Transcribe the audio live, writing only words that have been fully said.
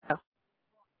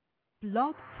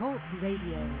Blog Talk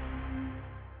Radio.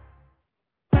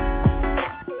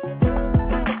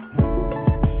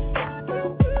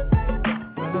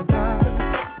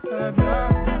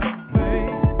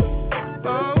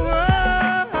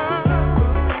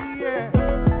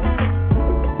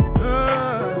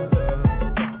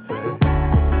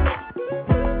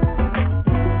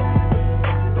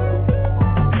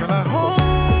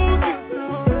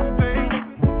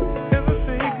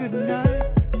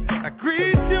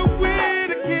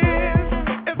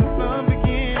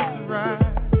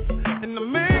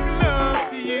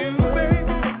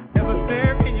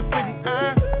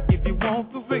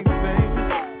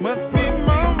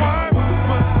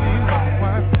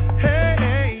 Hey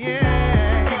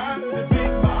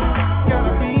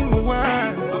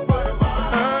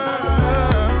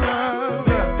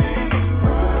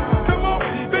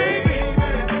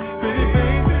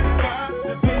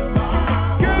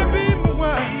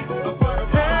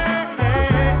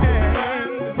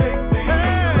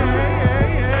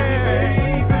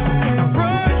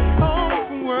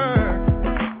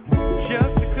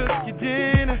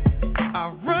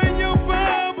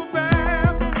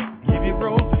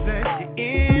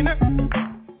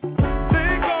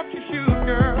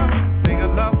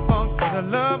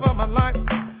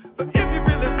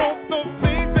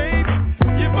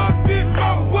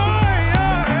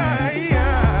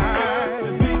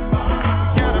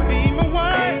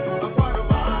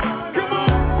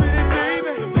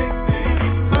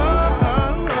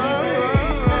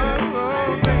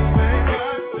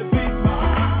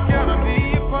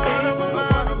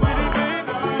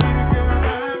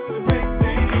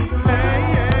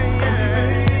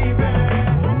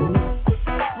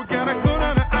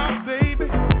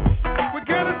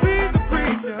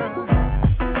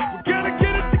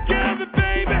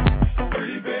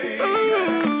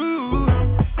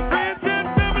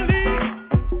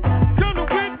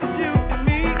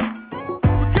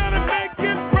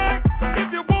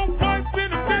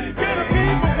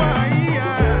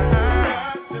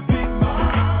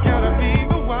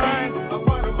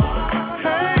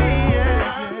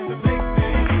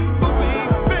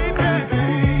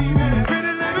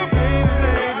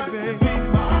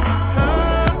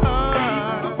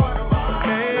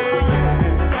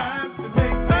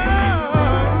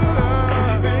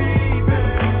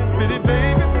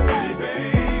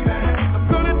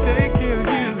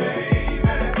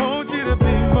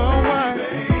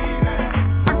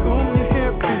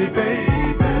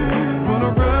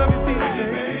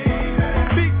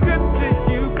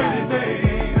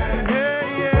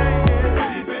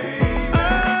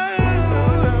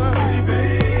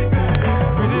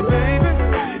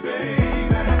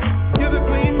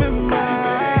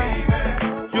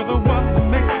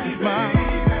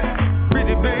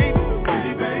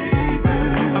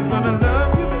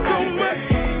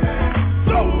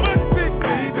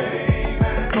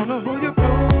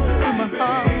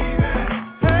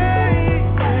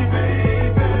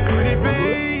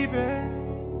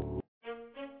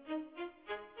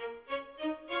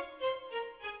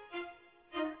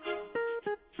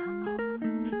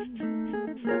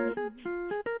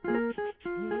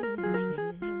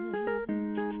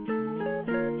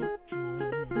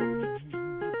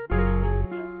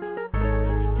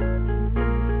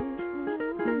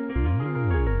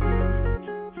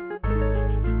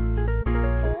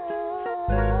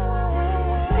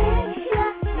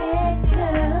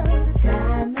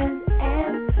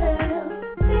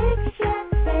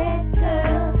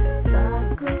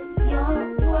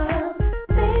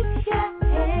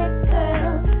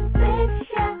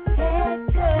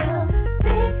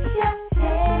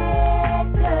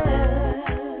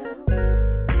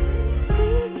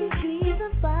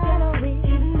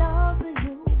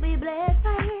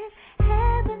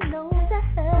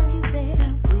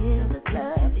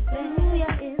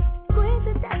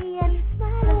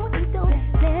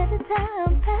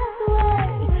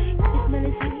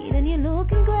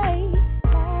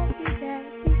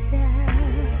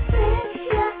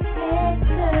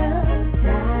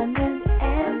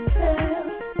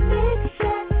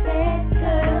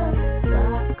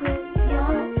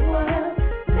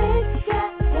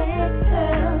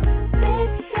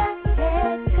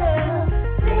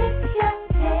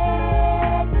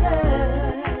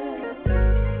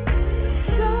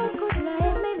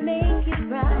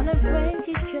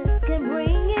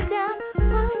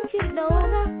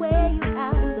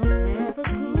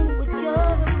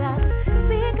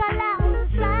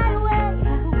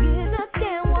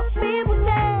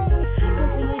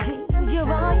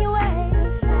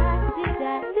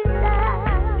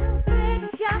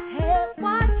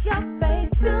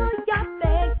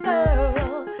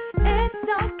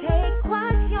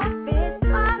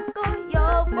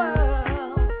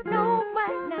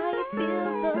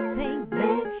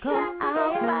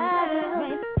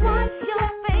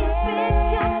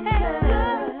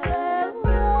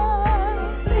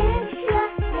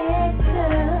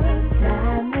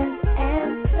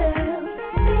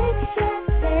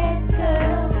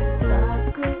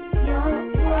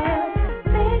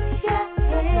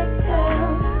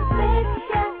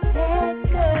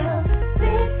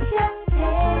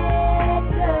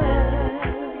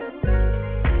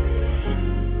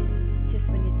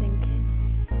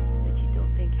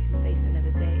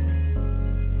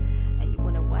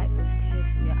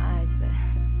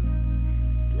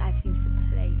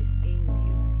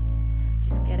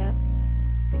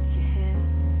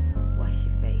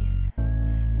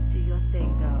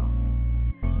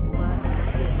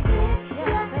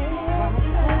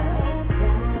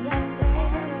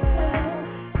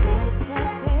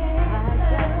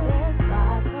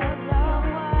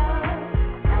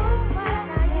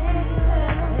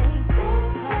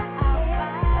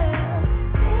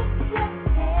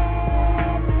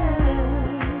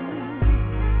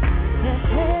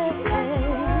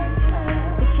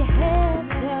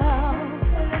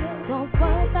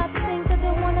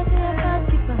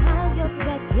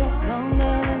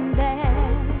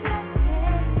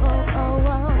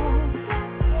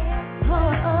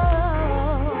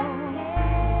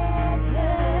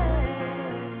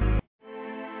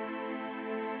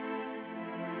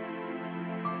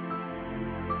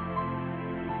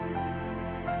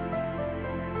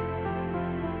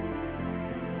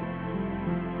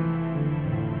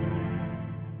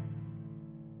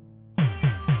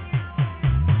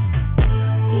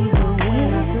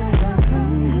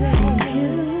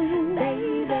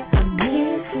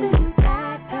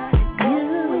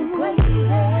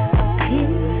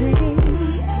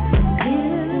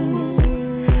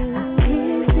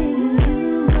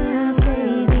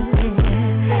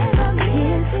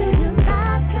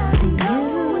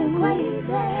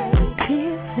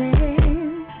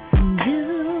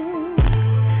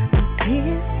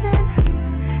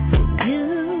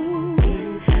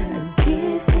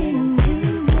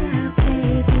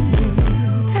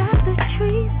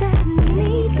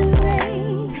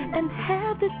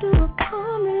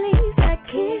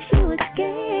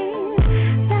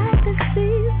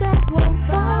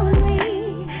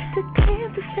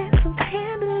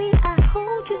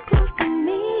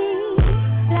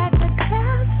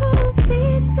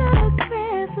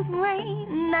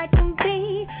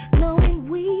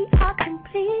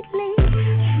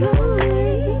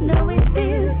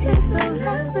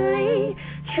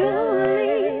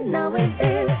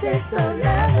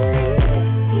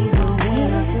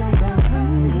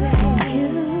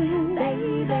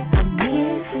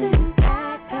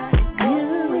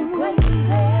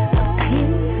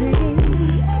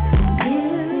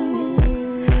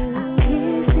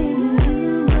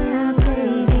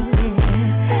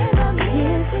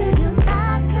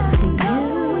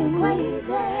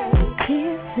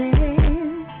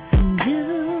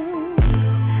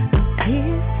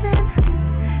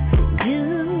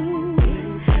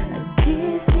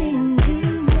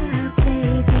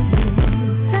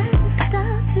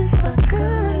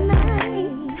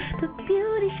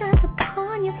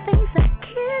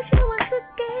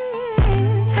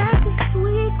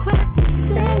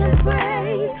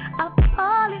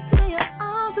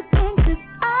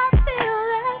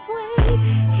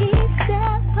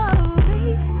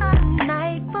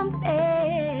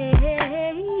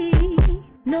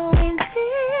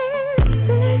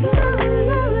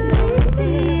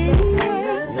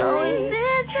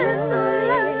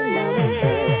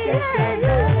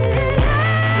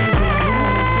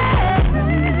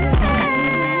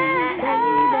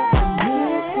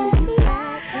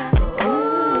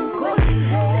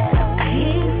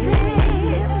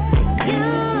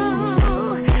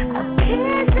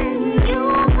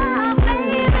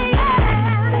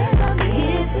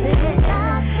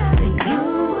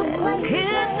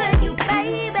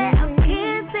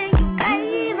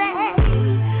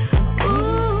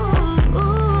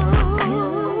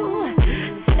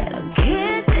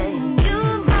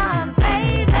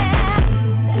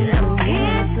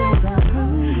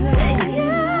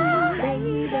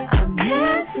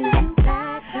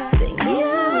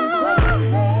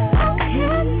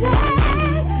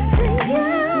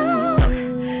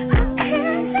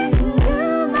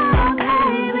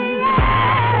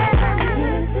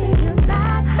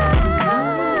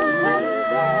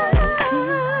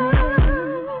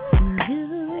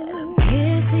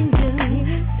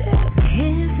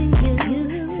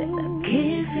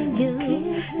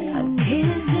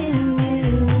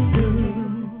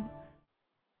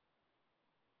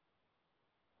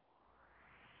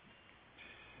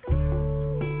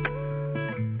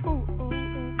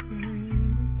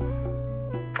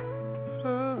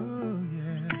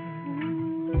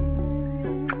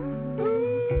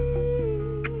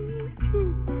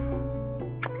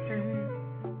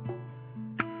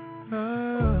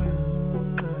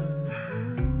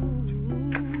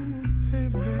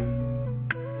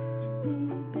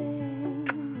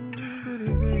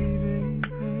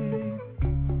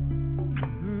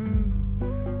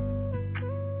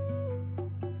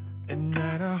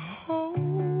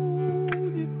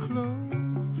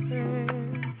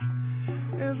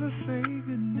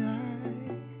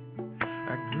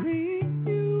leave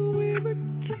you with a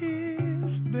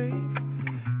kiss, babe,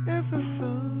 as the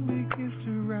sun begins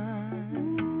to rise.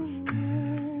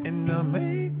 And I'll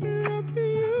make love to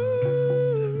you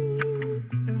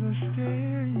as I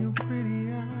stare in your pretty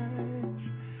eyes.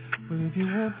 But if you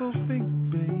want those things,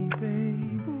 baby,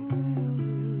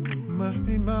 must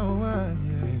be my wife,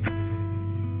 yeah.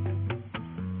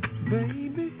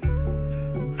 Baby,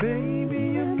 baby,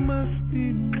 you must be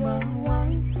my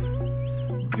wife.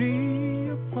 Be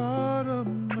a part of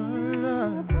my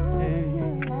life,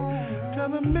 yeah.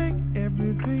 Trying to make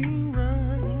everything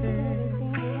right, yeah.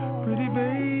 Pretty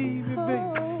baby,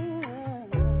 baby,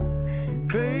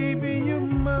 baby, you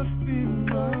must be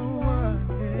my wife,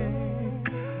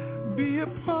 yeah. Be a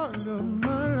part of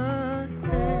my life,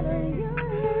 yeah.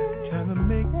 Trying to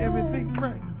make everything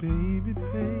right, baby,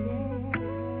 baby.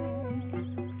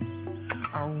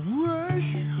 I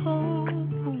rush home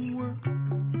from work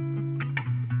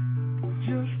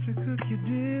just to cook your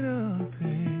dinner,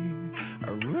 babe. I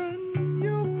run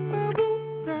your bubble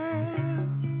bath,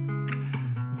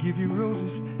 give you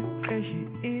roses as you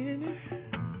in it.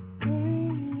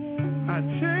 I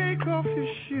take off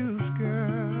your shoes,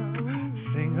 girl,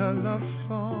 sing a love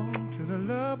song to the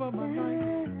love of my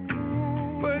life.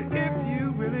 But if you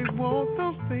really want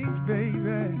those things,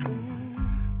 baby,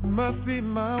 must be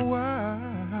my wife,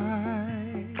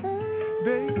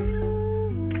 baby.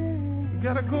 You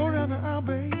gotta go down the aisle,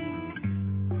 baby.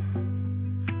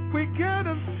 We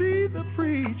gotta see the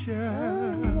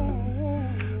preacher.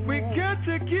 We got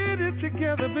to get it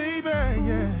together, baby,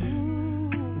 yeah.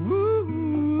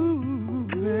 Ooh,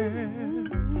 yeah.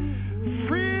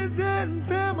 Friends and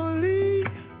family,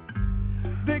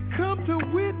 they come to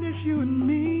witness you and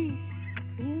me.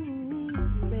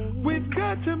 We've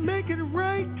got to make it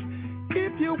right.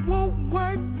 If you want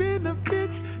wife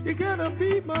benefits, you gotta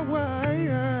be my wife.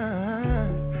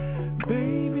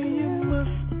 Baby, you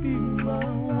must be my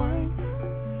wife.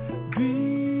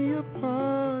 Be a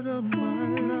part of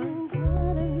my life.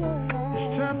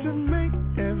 It's time to make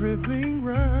everything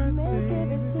right,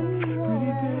 baby.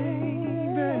 Pretty baby.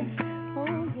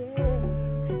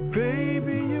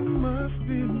 Baby, you must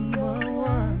be my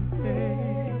wife,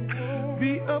 yeah.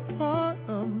 Be a part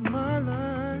of my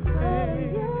life,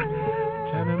 yeah.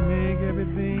 Trying to make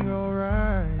everything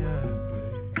alright, yeah.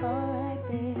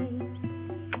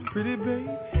 Pretty baby,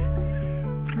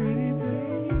 pretty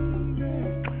baby.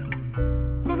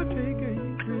 Gonna take care of you,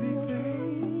 pretty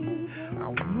baby. I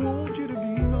want you to be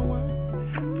my wife,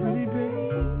 pretty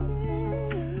baby.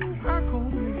 I comb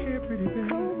your hair, pretty baby,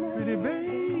 pretty baby.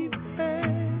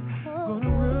 Gonna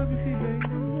rub your feet, baby,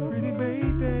 pretty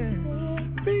baby.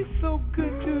 Be so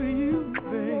good to you,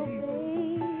 baby.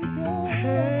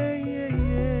 Hey, yeah,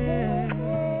 yeah.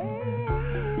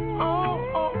 Oh,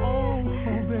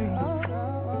 baby.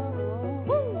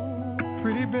 Woo.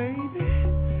 Pretty baby,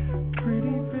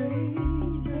 pretty baby.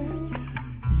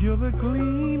 You're the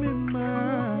gleam in my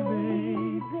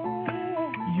baby.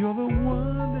 You're the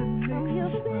one that makes me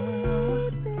smile.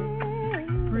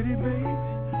 Pretty baby,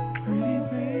 pretty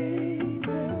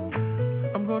baby.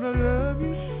 I'm gonna love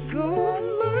you so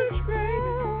much,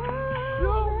 baby.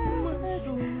 So much,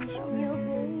 so much, baby.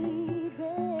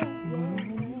 Gonna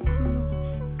be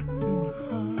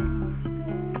close to my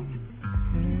heart.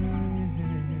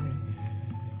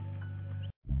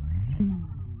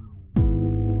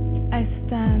 I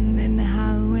stand in the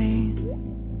hallway,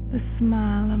 the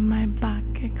smile on my back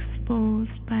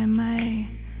exposed by my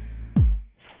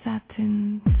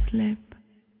satin slip.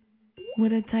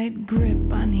 With a tight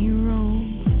grip on his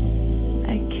robe,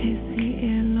 I kiss his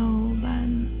earlobe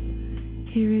and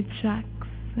he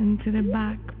retracts into the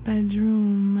back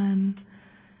bedroom, and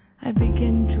I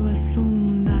begin to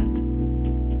assume that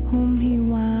whom he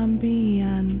want be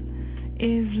and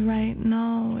is right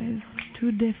now is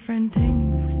two different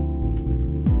things.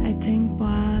 I think for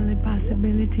all the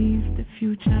possibilities the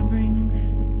future brings.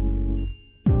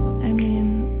 I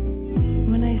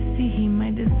mean, when I see him, I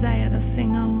desire to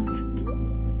sing out.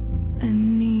 I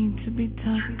need to be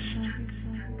touched.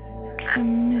 I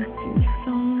miss you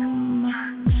so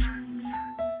much.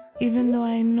 Even though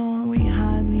I know we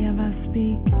hardly ever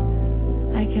speak,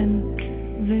 I can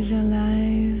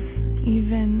visualize,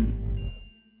 even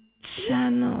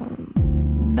channel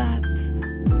that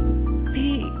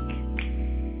peak.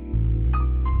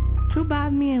 Too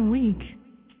bad me and weak.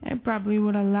 I probably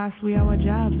would have lost our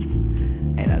jobs.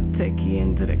 I'd have taken you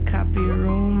into the copy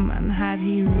room and had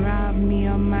he robbed me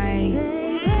of my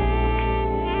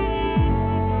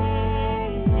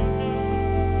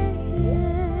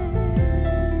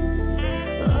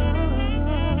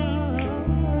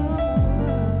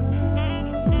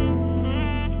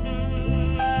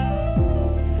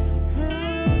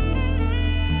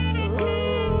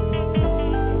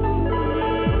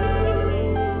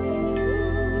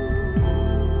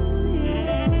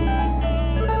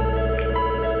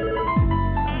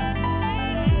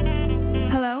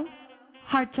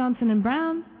Johnson and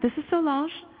Brown. This is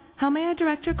Solange. How may I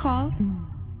direct your call?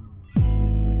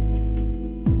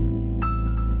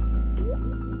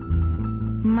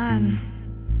 Man,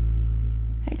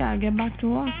 I gotta get back to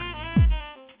work.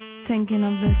 Thinking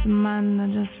of this man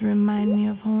that just remind me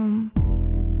of home.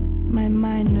 My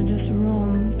mind that just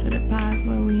roam to the past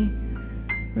where we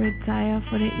retire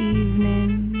for the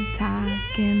evening,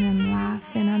 talking and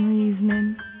laughing and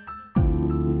reasoning.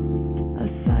 A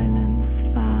silence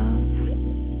falls,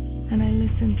 and I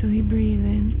listen to he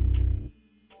breathing.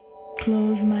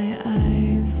 Close my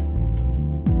eyes,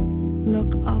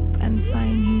 look up and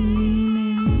find he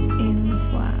leaning in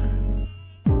for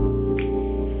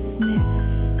sniff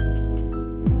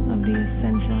of the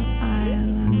essential oil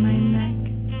on my neck.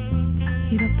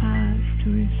 He'd a pause to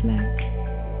reflect.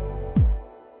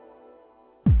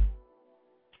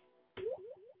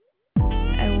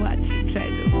 I watch you try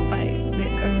to fight the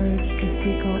urge to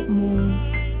seek out more.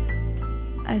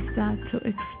 I start to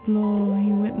explore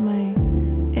you with my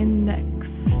index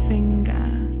finger,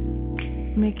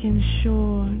 making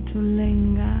sure to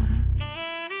linger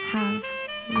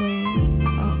halfway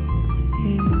up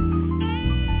his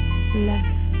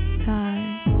left thigh,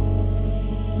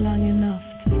 long enough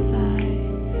to sigh.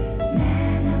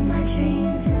 Man of my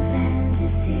dreams and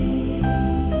fantasies,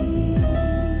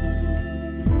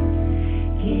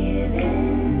 give in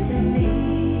to me.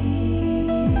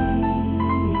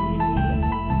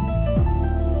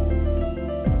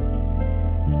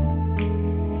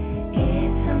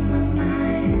 It's on my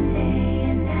mind day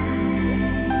and night,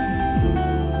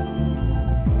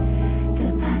 the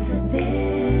possibility.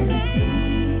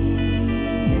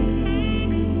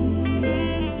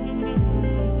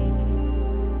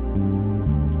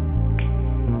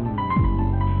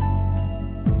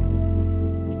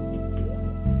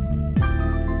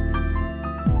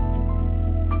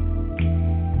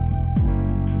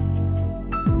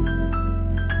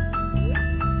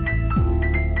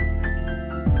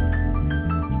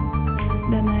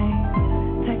 Then I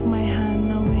take my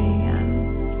hand away and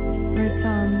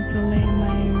return to lay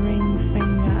my ring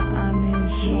finger on his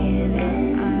shoulder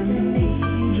and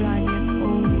drag it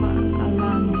over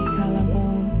along the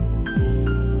collarbone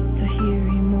to hear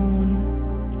him moan.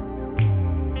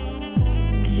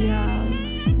 Girl,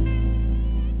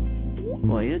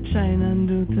 what you trying to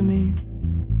do to me?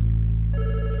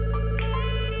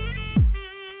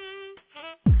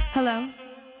 Hello,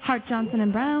 Hart Johnson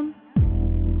and Brown.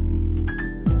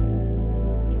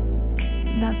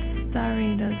 That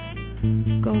story does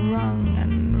go wrong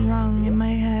and wrong in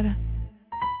my head.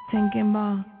 Thinking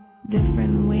about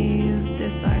different ways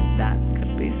this or that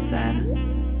could be said,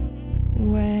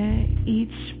 where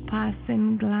each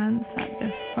passing glance at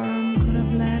the firm could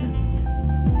have led.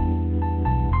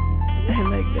 I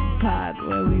like the part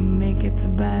where we make it to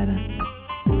bed.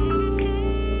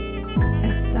 I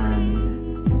stand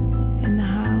in the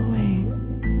hallway,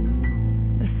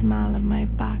 the smile of my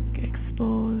back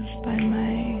exposed by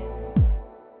my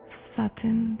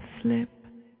satin slip.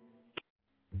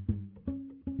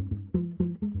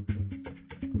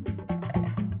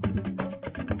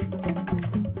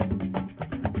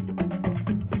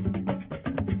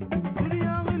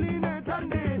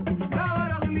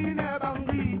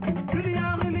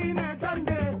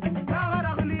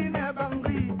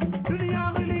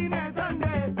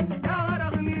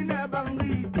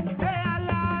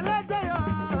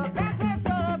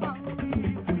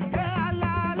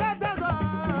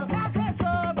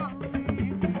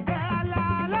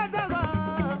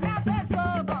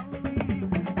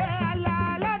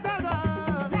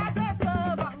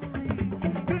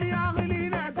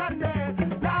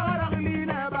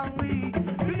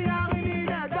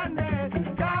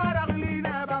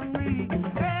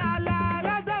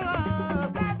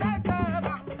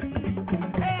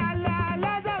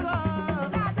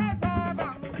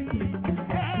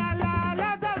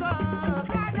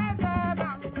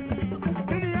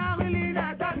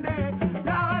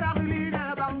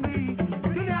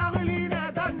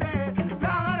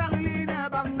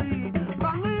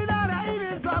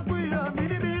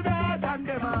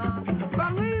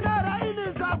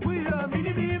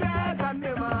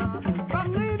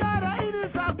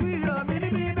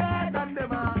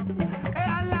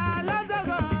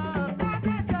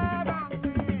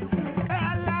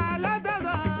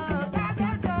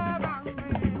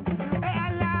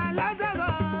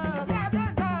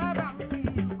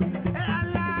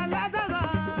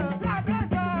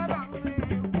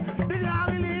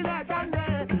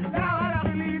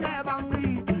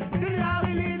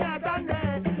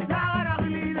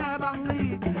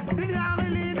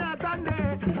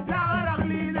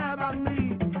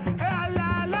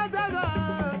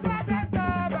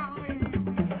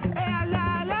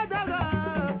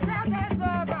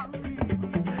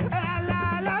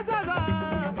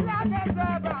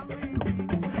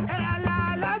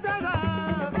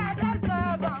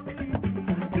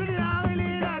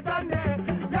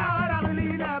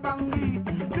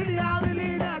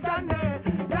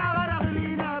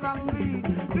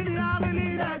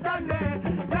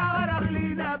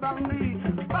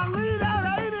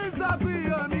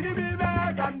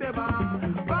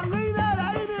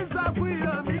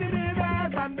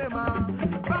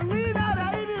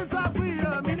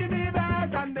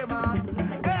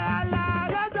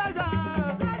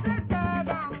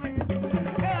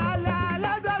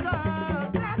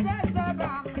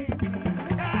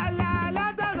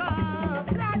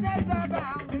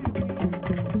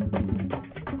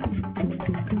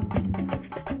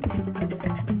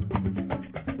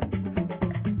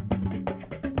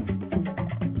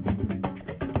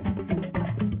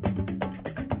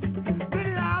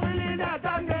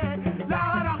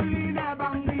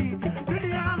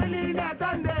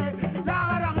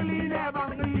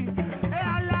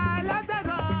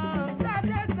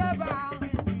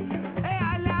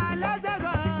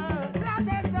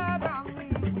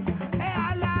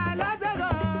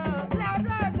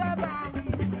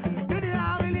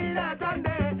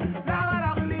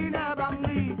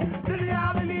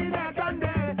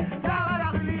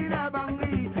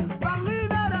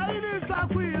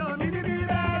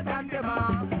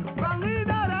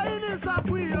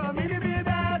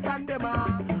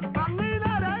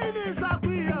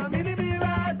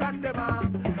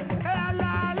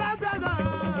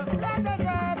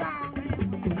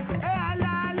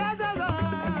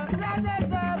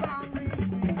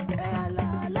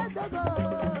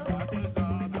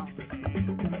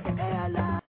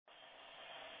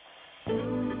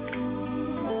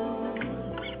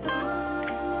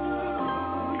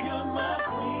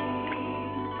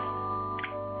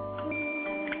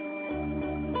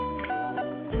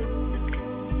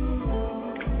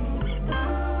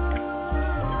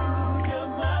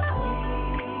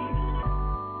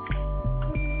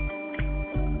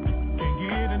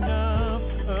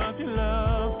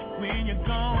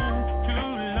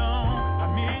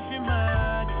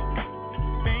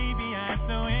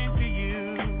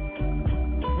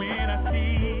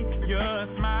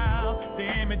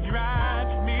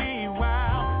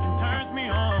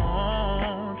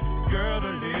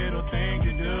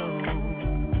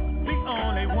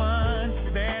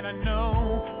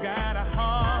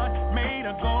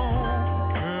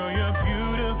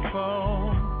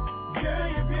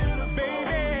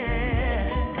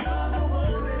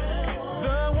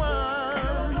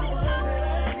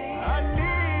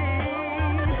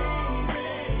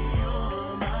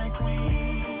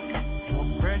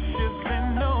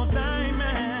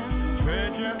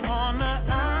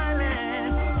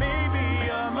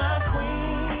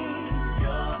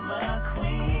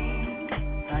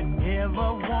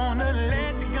 never wanna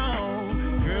let you go.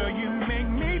 Girl, you make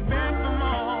me beg for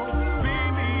more.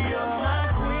 Baby, you're my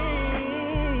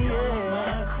queen. You're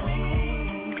my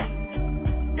queen.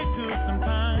 It took some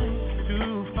time to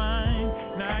find.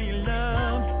 Now your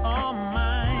love's all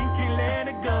mine. Can't let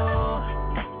it go.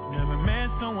 Never met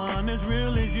someone as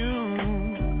real as you.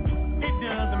 It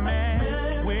doesn't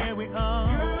matter where we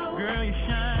are. Girl, you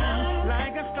shine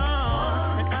like a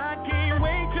star. And I can't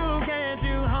wait to get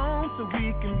you home so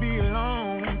we can be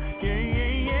alone. Yeah,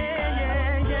 yeah, yeah,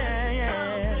 yeah, yeah,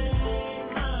 yeah.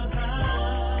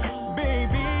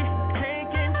 Baby,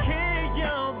 taking care of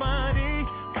your body,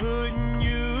 putting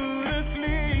you to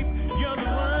sleep. You're the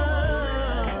one.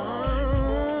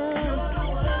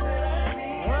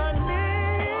 I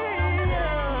need you.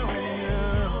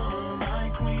 My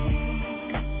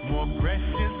queen. More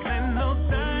precious than those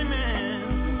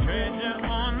diamonds. Treasure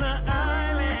on the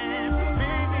island.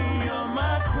 Baby, you're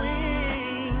my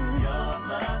queen. You're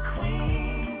my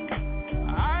queen.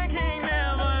 I can't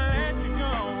never let you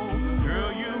go.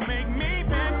 Girl, you make me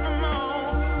beg for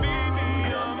more. Baby,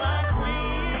 you're my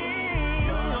queen.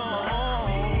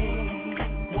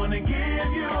 Wanna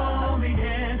give you all the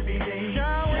every day.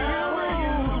 Shower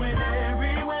you in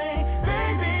every way.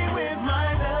 Baby, with my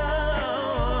love.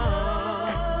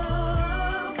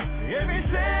 Every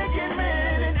second,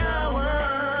 minute, hour,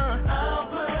 I'll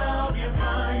put out your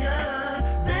fire.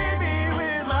 Baby,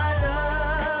 with my love.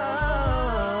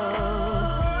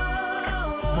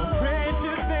 More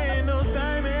precious than those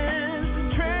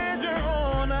diamonds. Treasure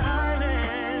on the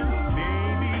island.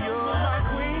 Baby, you're my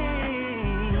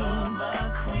queen. You're my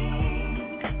queen.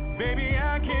 Baby, I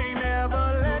can't never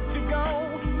let you go.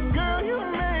 Girl, you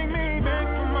make me beg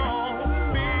for more.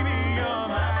 Baby, you're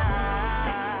my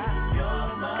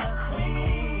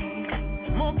queen.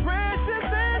 More precious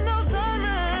than those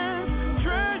diamonds.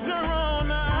 Treasure on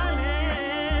the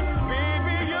island.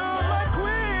 Baby, you're my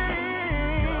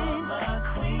queen. You're my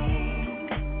queen.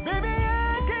 Baby, I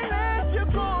can't let you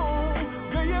go.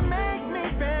 Girl, you make me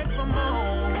beg for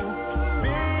more.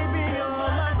 Baby, you're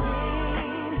my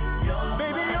queen.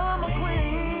 Baby, you're my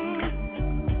queen.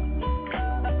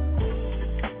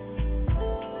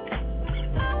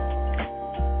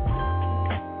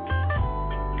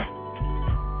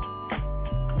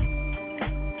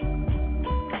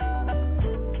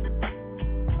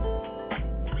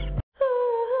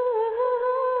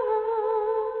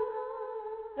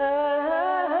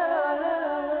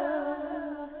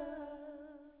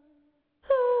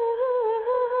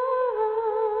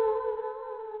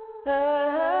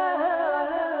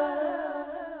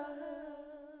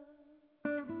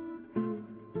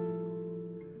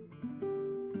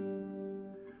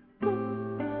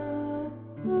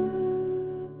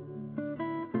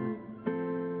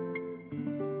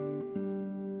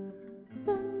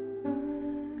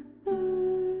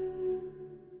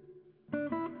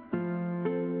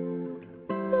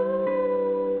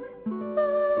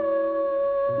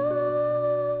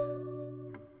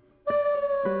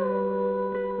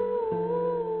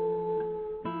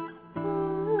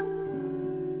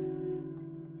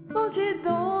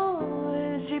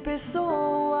 Multidões de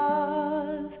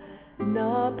pessoas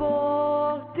na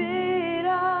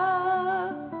porteira,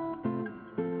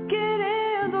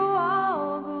 querendo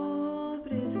algo,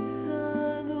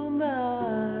 precisando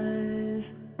mais.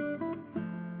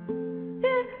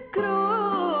 É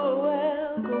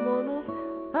cruel como nos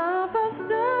afastamos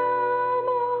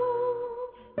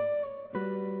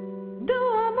do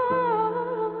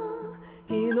amor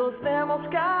que nos temos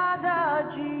cada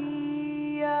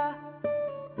dia.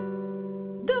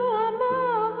 Do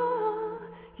amor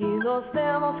que nós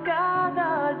temos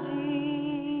cada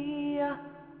dia.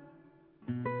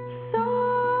 Só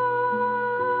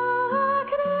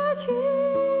acredite,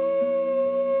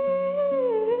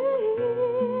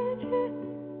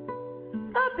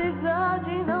 apesar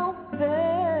de não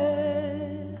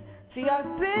ver. Se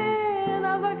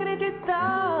apenas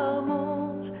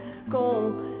acreditarmos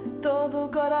com todo o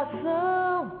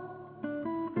coração,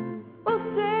 o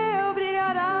céu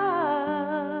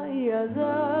brilhará e as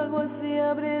águas se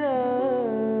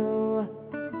abrirão.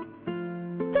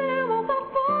 Temos a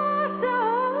força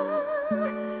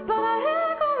para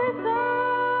recomeçar.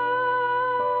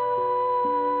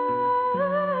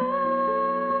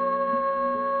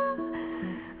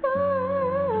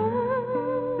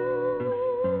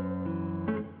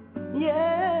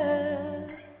 Yeah.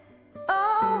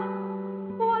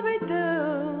 Oh, what we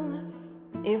do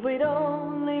if we'd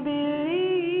only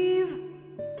believe.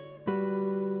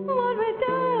 What we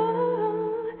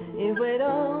do if we'd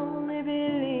only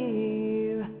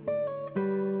believe.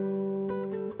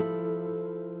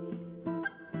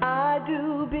 I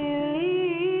do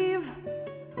believe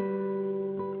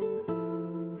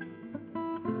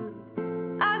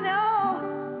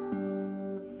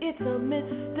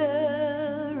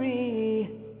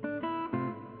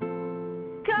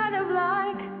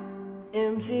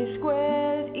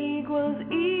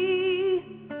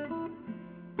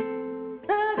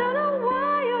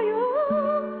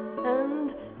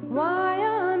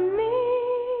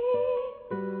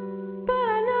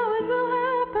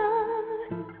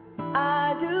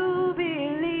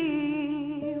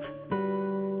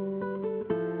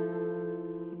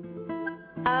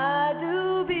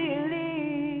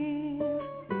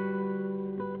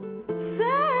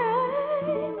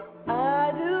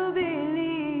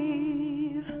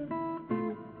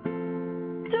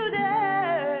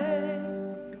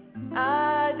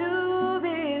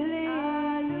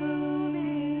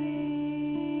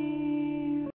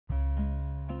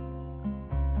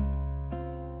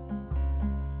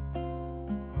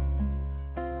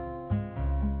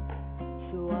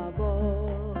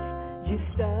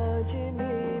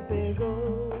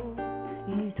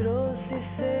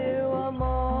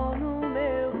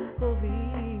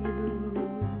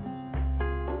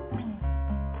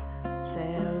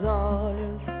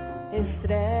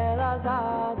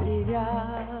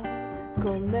olhar,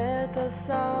 cometa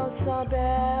sal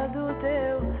saber do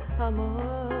teu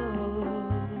amor.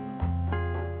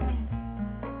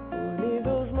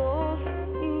 Unidos nos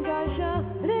encaixaremos,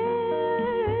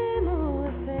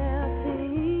 é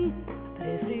assim.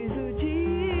 Preciso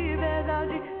de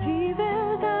verdade, de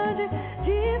verdade,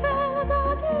 de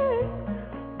verdade.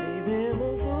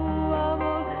 Vivemos o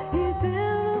amor e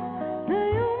temos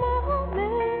nenhum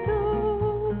momento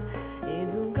e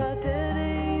nunca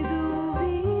terei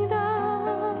dúvida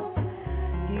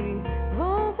que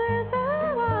você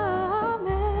será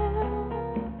meu.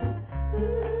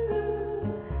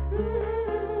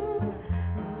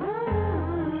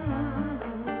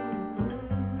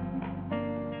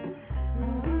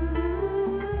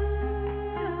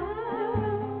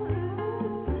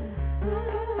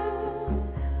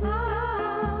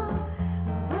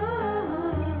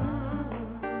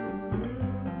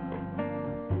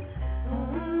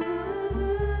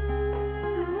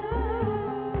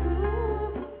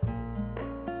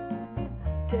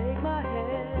 Take my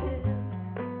hand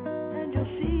and you'll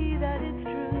see that it's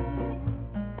true.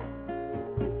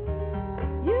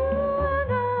 You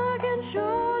and I can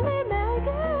surely make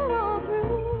it all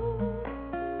through.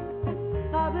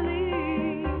 I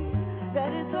believe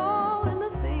that it's all in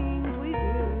the things we do.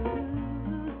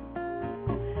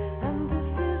 And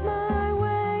this is my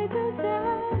way to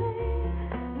say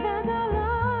that I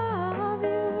love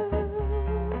you.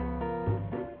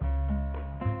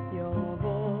 Your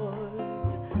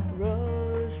voice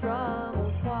rose from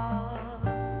afar,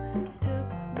 took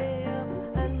me up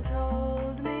and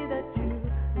told me that you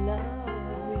love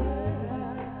me.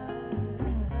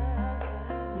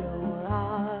 Your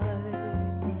eyes,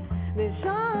 they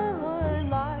shine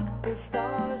like the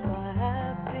stars. My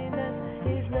happiness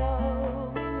is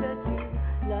knowing that you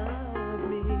love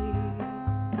me.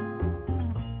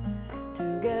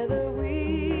 Together we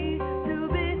do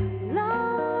belong,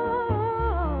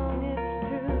 it's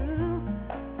true.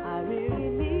 I really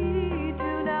need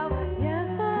you now. Yes,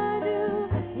 I do.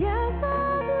 Yes, I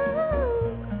do.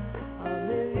 A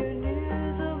million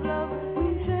years of love we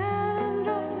shared in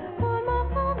just one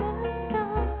moment's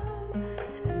time.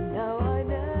 And now I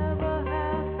never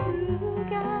have to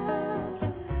guess,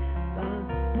 but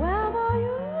whether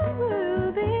you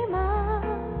will be mine.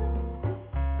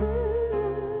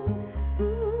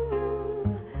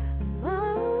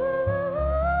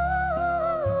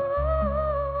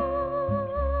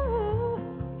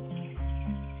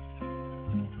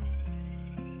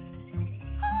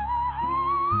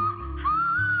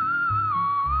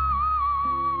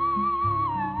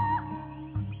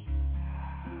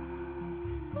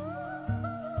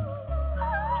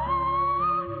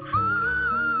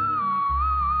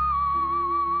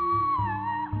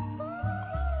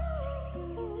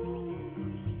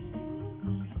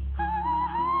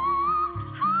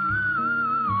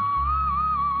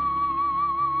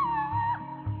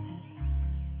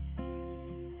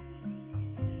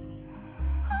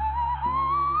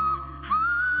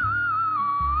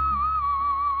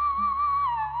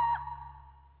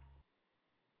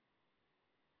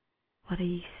 What are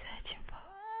you searching for?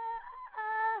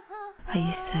 Are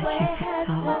you searching for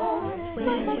soul?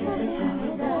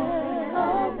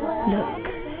 Look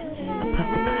above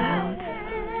the clouds.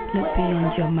 Look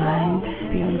beyond your mind,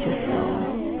 beyond your soul.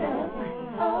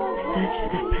 Search for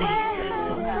that place,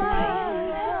 soulful place.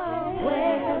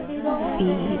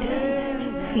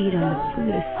 Feed on the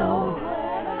food of soul.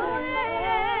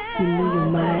 Renew your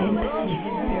mind, your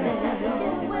spirit.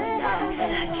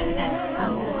 Search for that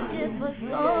soul.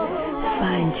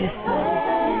 Find your soul.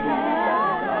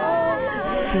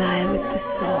 Fly with the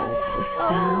soul for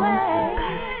sound and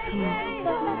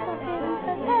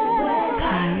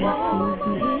Kairos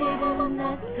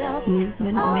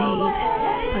movement made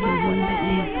by the one that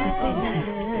lives within us.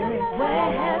 Spirit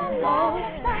finding,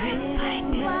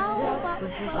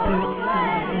 spirit soul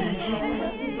searching.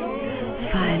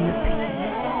 Find the peace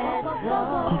of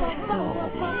soul.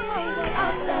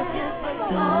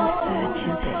 Soul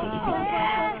searching, baby.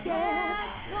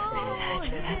 Search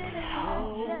for that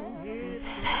soul.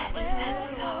 Search for that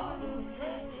soul.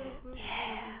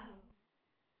 Yeah.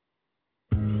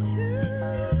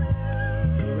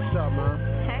 Hey, what's up, man?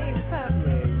 Hey, what's up?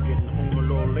 Yeah, you getting home a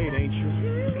little late, ain't you?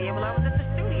 Yeah, well, I was at the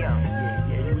studio.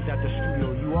 Yeah, you was at the studio.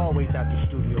 You always at the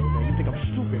studio, man. You think I'm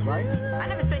stupid, right? I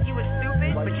never said you were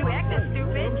stupid, but you acted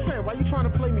stupid. I'm saying, why you trying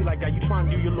to play me like that? You trying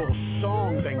to do your little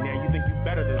song thing now. You think you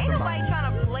better than Ain't somebody. nobody trying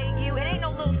to play you. It ain't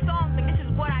no little song thing. This is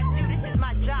what I do. This is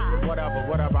my job. Whatever.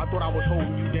 I thought I was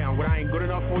holding you down. What, I ain't good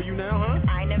enough for you now, huh?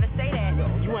 I never say that.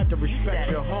 You have to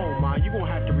respect your home, man. You gonna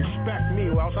have to respect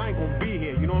me, or else I ain't gonna be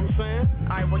here. You know what I'm saying?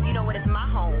 Alright, well, you know what? It's my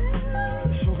home.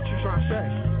 So what you trying to say?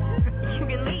 You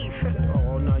can leave.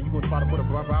 Oh, no, you gonna try to put a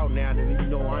brother out now, then you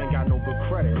know I ain't got no good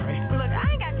credit, right? Look, I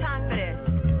ain't got time for this.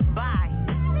 Bye.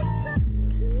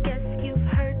 Guess you've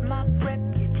heard my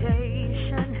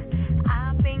reputation.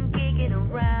 I've been gigging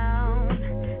around,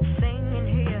 singing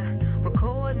here,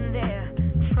 recording there,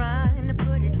 trying to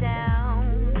put it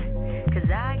down. 'Cause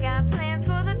I got plans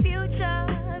for the future,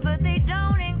 but they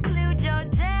don't include your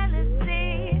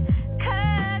jealousy.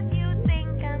 'Cause you think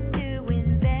I'm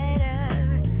doing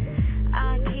better.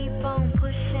 I keep on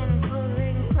pushing,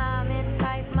 pulling, climbing,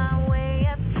 fight my way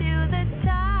up to the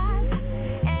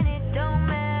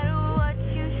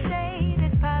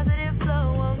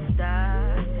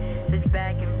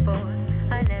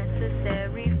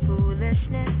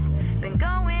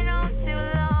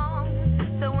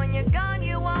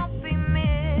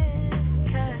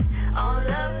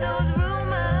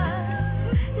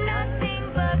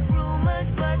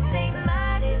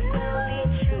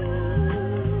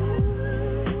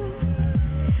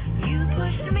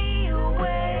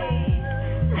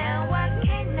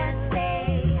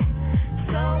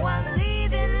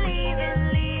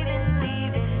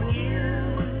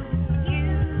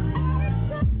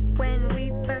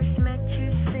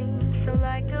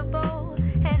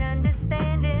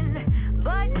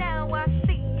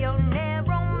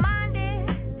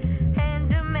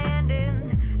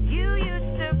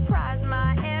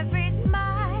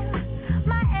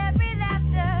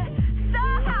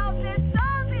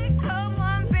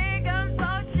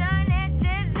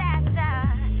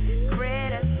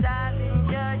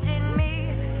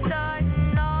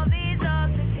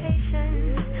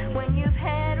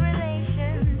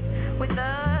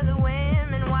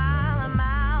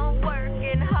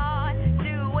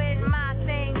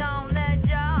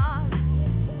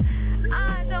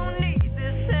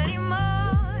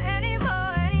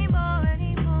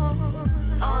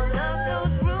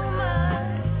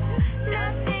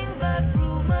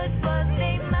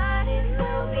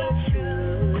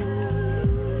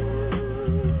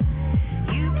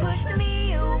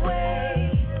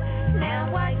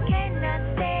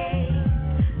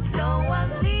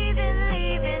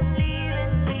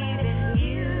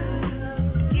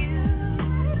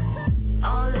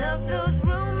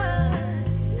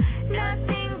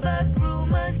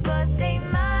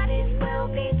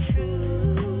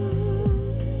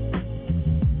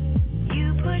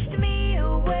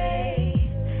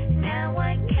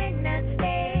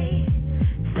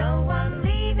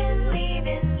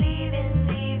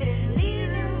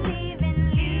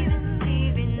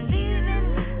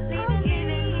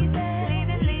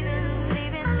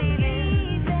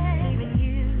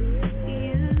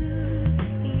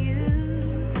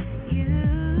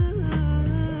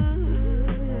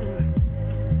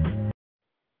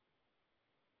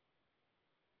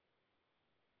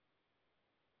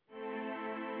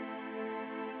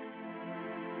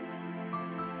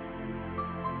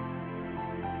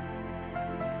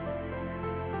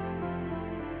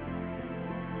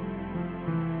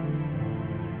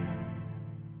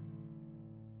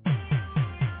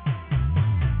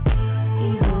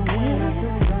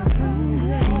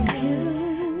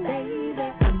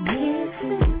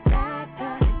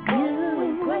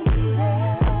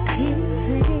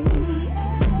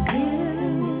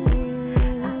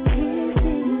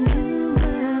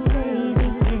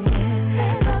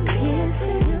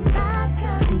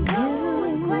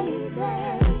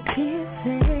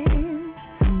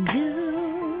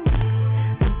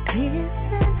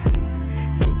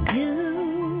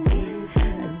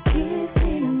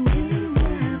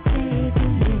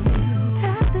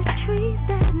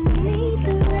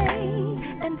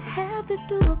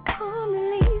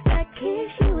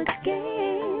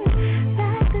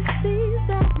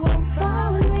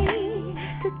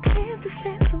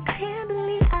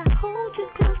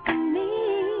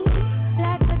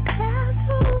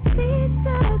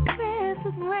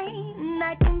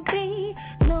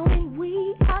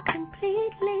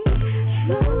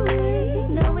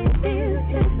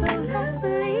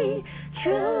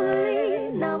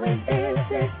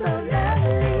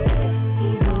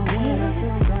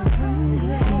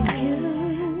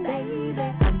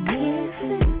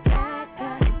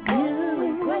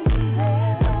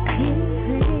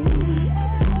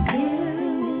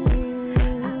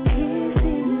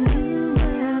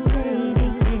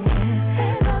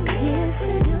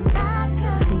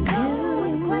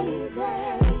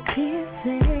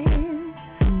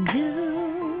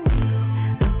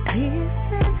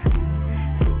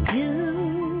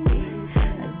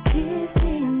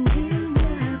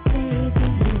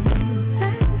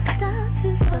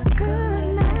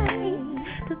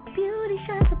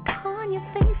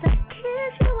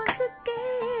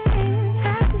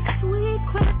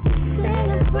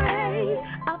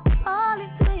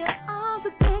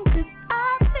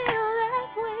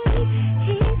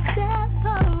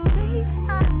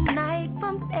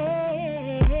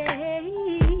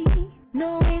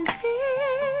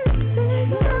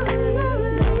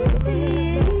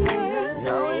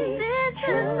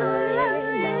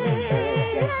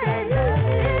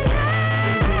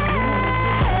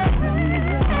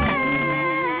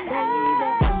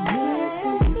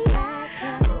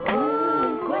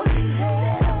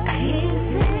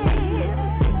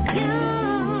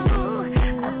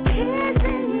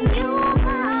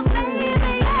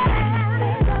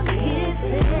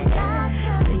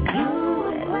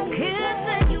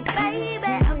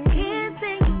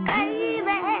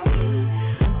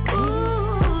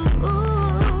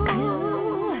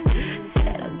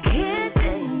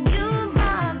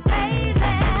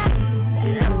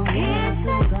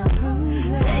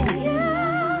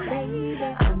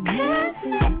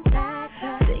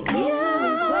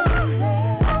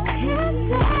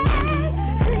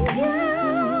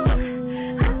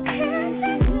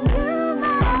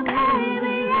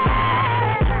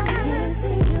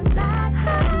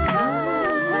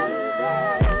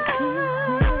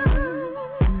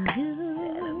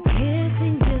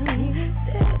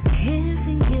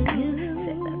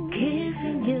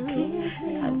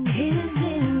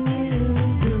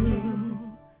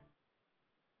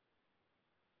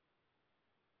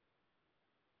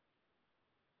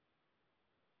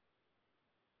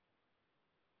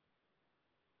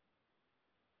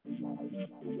Hey,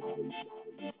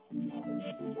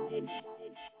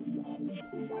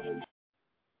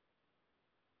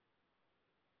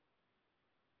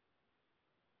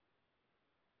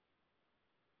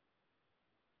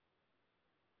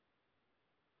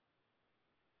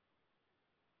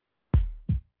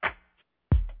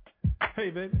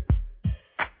 baby.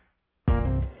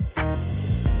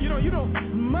 You don't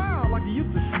smile like you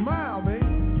used to smile, baby.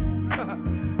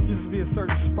 Used to be a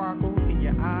certain sparkle in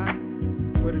your eye.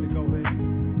 Where did it go, baby?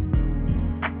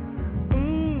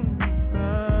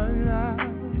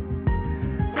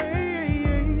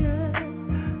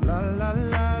 La la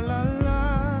la la la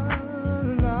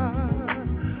la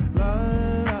la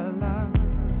la.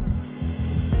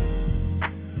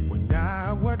 We're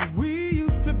not what we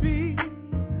used to be.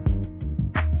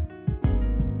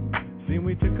 Then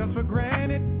we took us for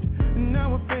granted.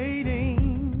 Now we're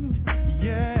fading.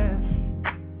 Yes.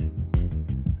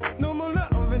 No more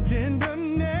love and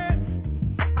tenderness.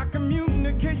 Our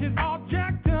communication's all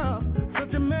jacked up.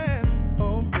 Such a mess.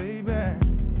 Oh, baby.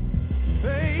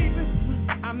 Baby,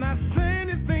 I'm not saying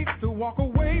it's safe to walk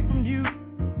away from you.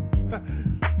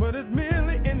 But it's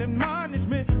merely an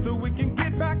admonishment so we can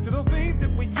get back to those things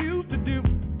that we used to do.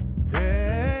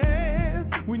 Yes,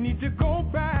 we need to go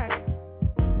back.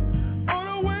 On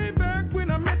the way back when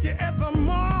I met you at the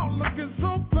mall, looking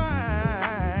so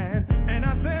fine. And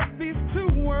I said these two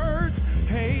words,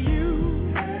 hey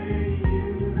you. Hey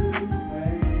you,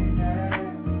 baby.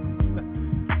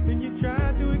 And you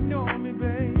tried to ignore me,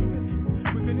 baby.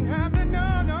 We couldn't have that,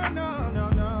 no, no, no, no,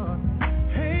 no.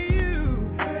 Hey you,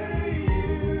 baby.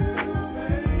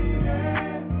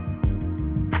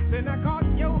 Then I caught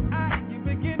your eye, you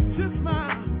begin to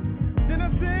smile. Then I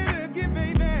said again,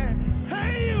 baby,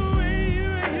 hey you.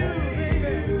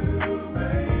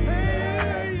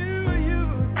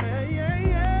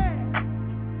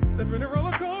 Been a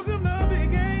roller coaster of love,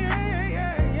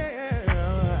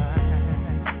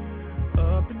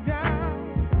 up and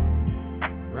down,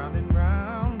 round and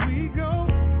round we go.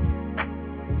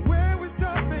 Where we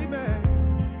start, baby,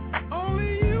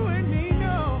 only you and me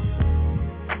know.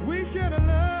 We shared a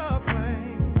love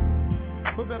flame,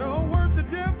 but that old word to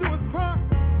death do us part.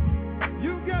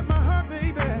 You got my heart,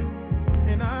 baby,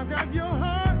 and I've got your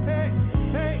heart, hey,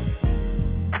 hey.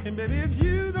 And baby, if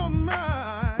you don't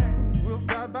mind, we'll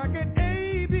start back at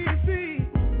ABC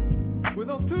with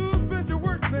those two special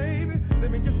words, baby.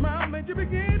 Let me just smile, make you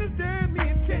begin to stare at me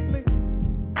intently.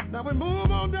 Now we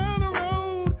move on down the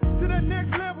road to that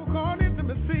next level called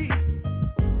intimacy.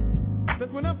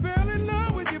 That's when I fell in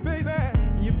love with you, baby.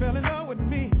 You fell in love with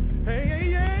me. Hey,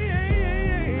 hey, hey, hey,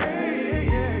 hey, hey, hey,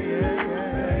 hey, hey,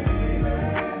 hey,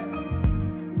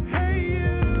 hey,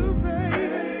 you,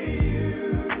 baby.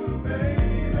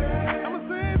 I'ma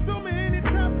say it so many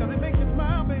times 'cause it makes you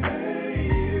smile, baby.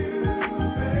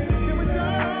 Can we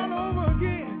start all over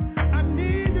again? I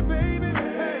need you, baby.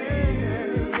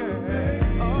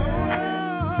 Oh,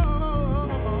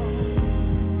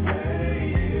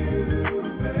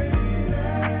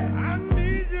 I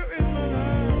need you in my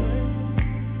life.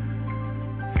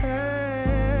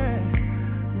 Hey,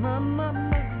 my,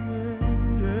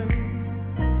 yeah.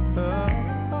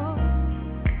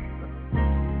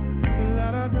 La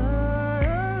da da,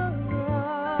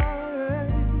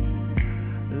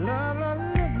 la la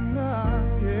la la,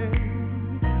 yeah.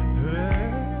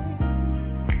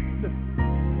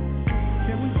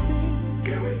 Can we sing?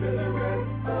 Can we spend the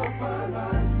rest of our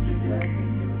lives together,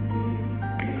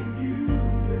 you,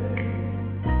 baby?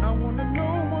 I wanna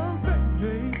know one thing,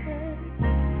 baby.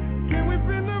 Can we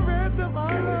spend the rest of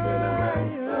our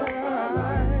lives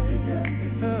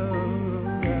together?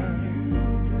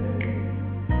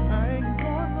 I ain't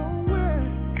going nowhere.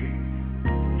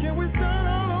 Can we start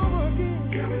all over again?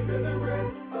 Can we spend the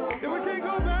rest of If we can't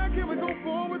go back, can we go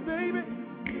forward, baby?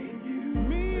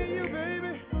 Me and you,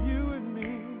 baby. You and me.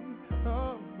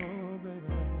 Oh,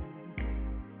 baby.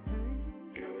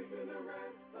 Can we spend the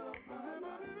rest of our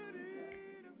lives?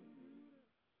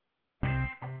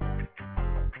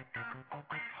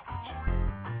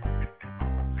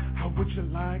 How would you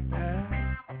like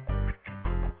that?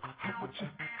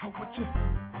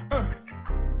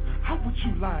 How would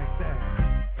you like that?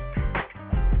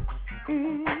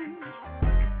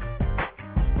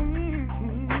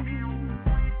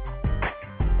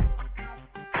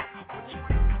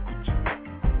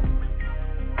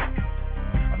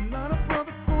 A lot of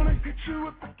brothers wanna hit you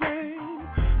with the game.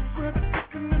 Swear that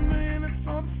listen to me and it's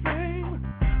all the same.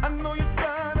 I know you're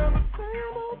tired of the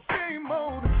same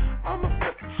old. I'ma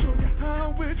flip and show you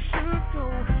how it should go.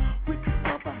 We can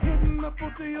start by heading up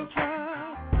Rodeo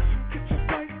Drive. Get your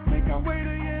flight, make our way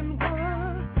to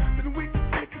NY. Then we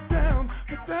can take it down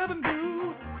Fifth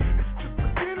Avenue.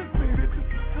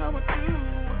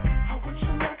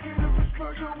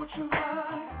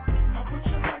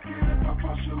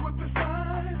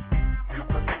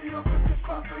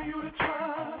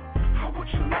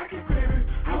 you like it, baby?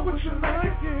 How would you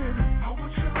like it? How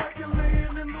would you like it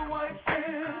laying in the white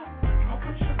sand? How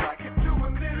would you like it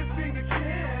doing anything you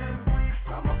can?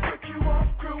 'Cause I'ma break you off,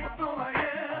 girl, with all I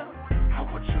am. How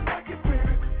would you like it,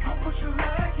 baby? How would you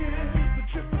like it? The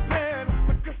trip is planned,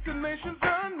 but destination's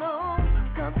unknown.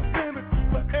 Got the limit,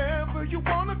 wherever you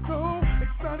wanna go.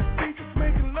 Exotic beaches,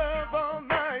 making love all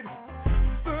night.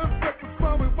 Serve breakfast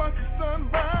while we watch the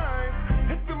sunrise.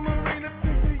 Hit the marina,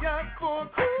 take the yacht for a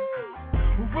cruise.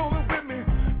 Rolling with me,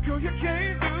 girl, you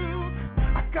can't lose.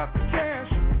 I got the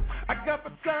cash, I got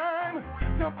the time.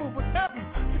 Now for whatever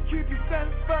to keep you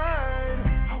satisfied.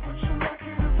 How would you like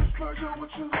it if it's Virgil?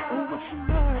 What you like? Oh, what you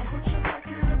like? How would you like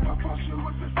it if I brought you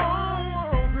with this?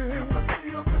 Oh, baby. If I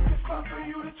see up at this spot for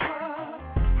you to try.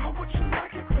 How would you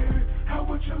like it, baby? How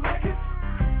would you like it?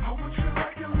 How would you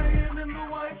like it laying in the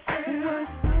white sand?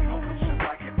 How would you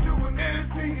like it doing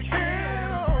anything you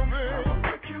can? Oh, baby. I'ma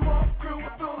break you off, girl,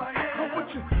 with all I am.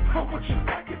 How would you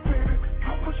like it, baby?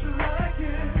 How would you like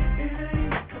it? It ain't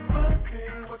nothing but pay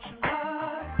what you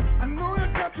like. I know you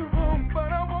got your room,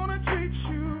 but I wanna treat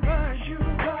you right. You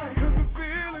right. 'Cause I'm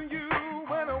feeling you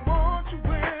when I want you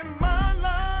in my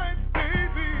life,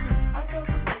 baby. I got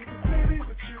the baby,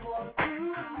 what you wanna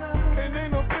do tonight. And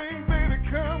ain't no thing, baby,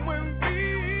 come with me.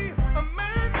 A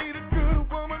man need a good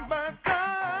woman by his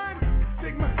side.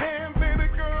 Take my hand, baby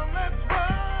girl, let's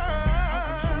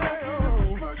ride.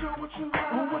 Virgil, what you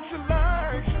like? Oh, what you like?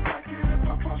 Would you like it if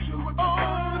I brought you with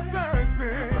all the time,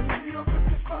 baby? If I see up at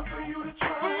this spot for you to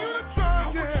try. For you to try,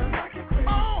 how would you like it, baby?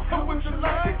 Oh, how would you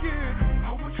like it?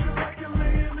 How would you like it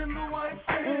laying in the white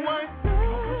sand? White sand.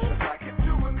 How would you like it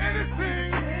doing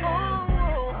anything?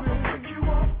 Oh, I'ma break you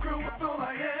off, girl, with all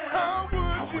I am.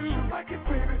 How would you like it,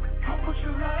 baby? How would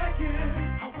you like it?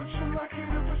 How would you like it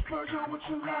if it's Virgil? What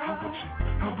you like?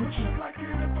 How would you like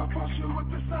it if I brought you with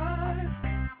this eyes?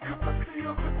 If I see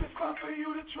up at this spot for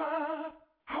you to try.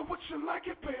 How would you like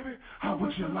it, baby? How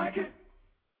would you like it?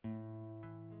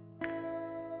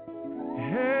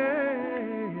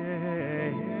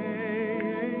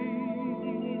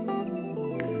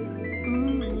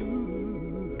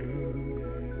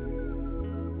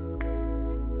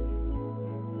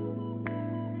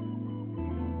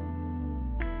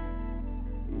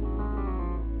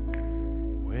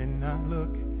 When I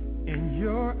look in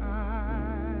your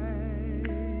eyes,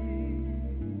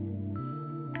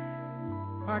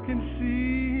 I can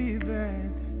see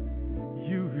that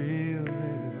you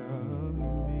really love me.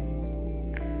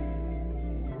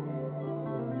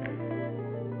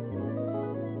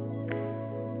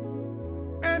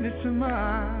 And it's to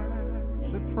my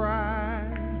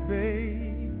surprise,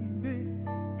 baby,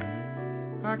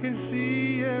 I can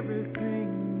see everything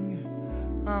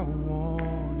I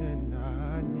want and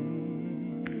I need.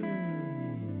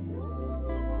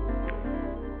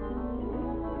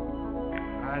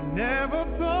 I never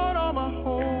thought all my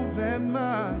hopes and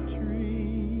my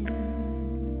dreams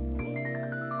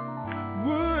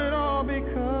would all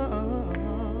become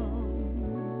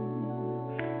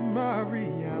my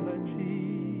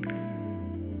reality.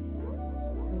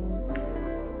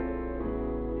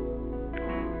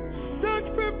 Such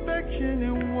perfection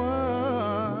in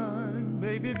one,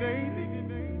 baby, baby,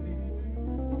 baby.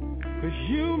 'Cause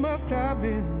you must have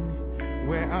been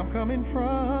where I'm coming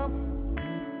from.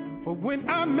 But when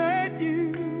I met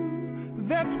you,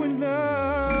 that's when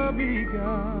love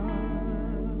begun.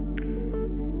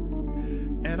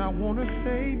 And I wanna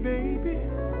say, baby,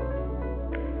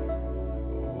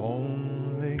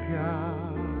 only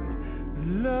God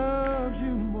loves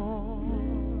you more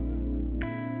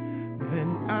than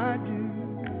I do.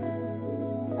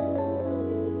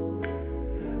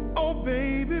 Oh,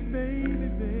 baby, baby,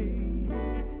 baby,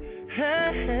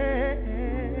 hey, hey,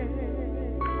 hey.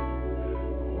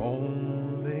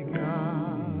 Only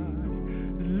God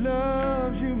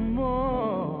loves you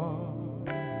more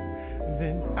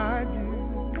than I do.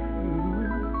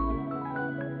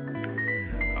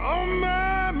 Oh,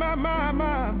 my, my, my,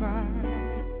 my, my.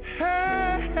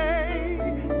 Hey, hey,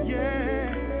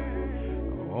 yeah.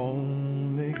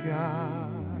 Only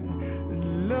God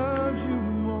loves you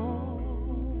more.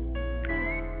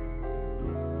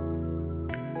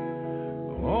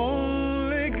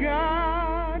 Only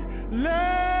God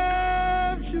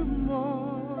loves you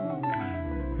more.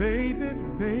 Baby,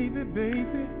 baby,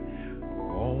 baby.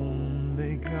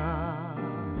 Only God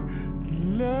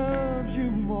loves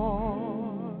you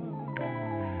more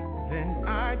than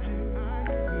I do.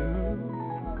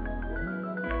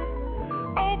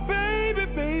 Oh, baby,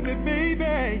 baby, baby,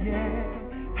 yeah.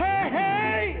 Hey,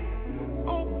 hey.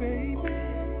 Oh, baby.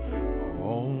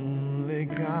 Only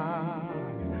God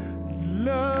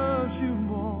loves you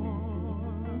more.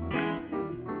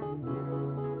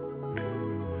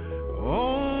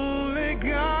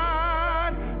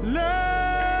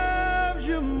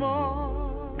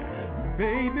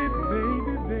 baby,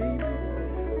 baby, baby.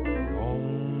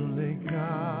 Only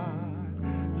God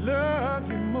loves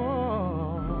you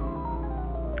more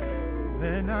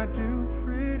than I do,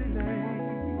 pretty lady.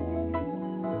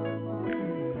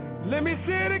 Let me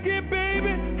say it again,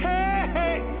 baby. Hey,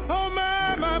 hey, oh my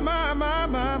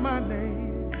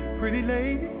lady, pretty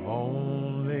lady.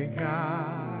 Only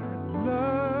God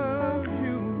loves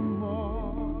you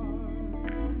more.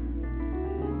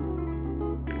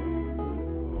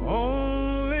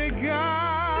 Only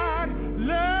God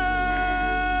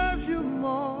loves you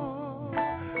more,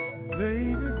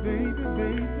 baby, baby,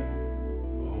 baby.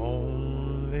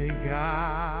 Only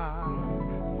God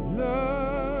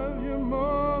loves you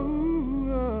more.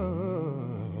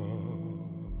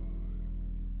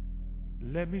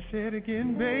 Let me say it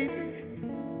again, baby.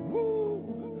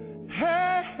 Woo.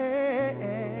 Hey, hey,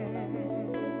 hey.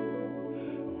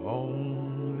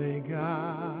 Only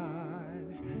God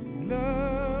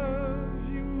loves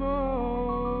you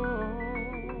more.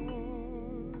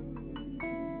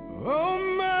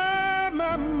 Oh my.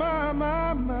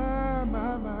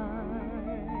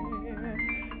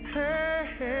 Hey,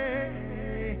 hey,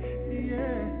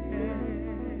 yeah.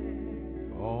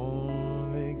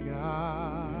 Only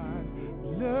God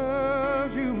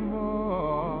loves you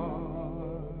more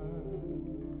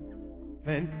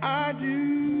than I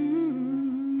do.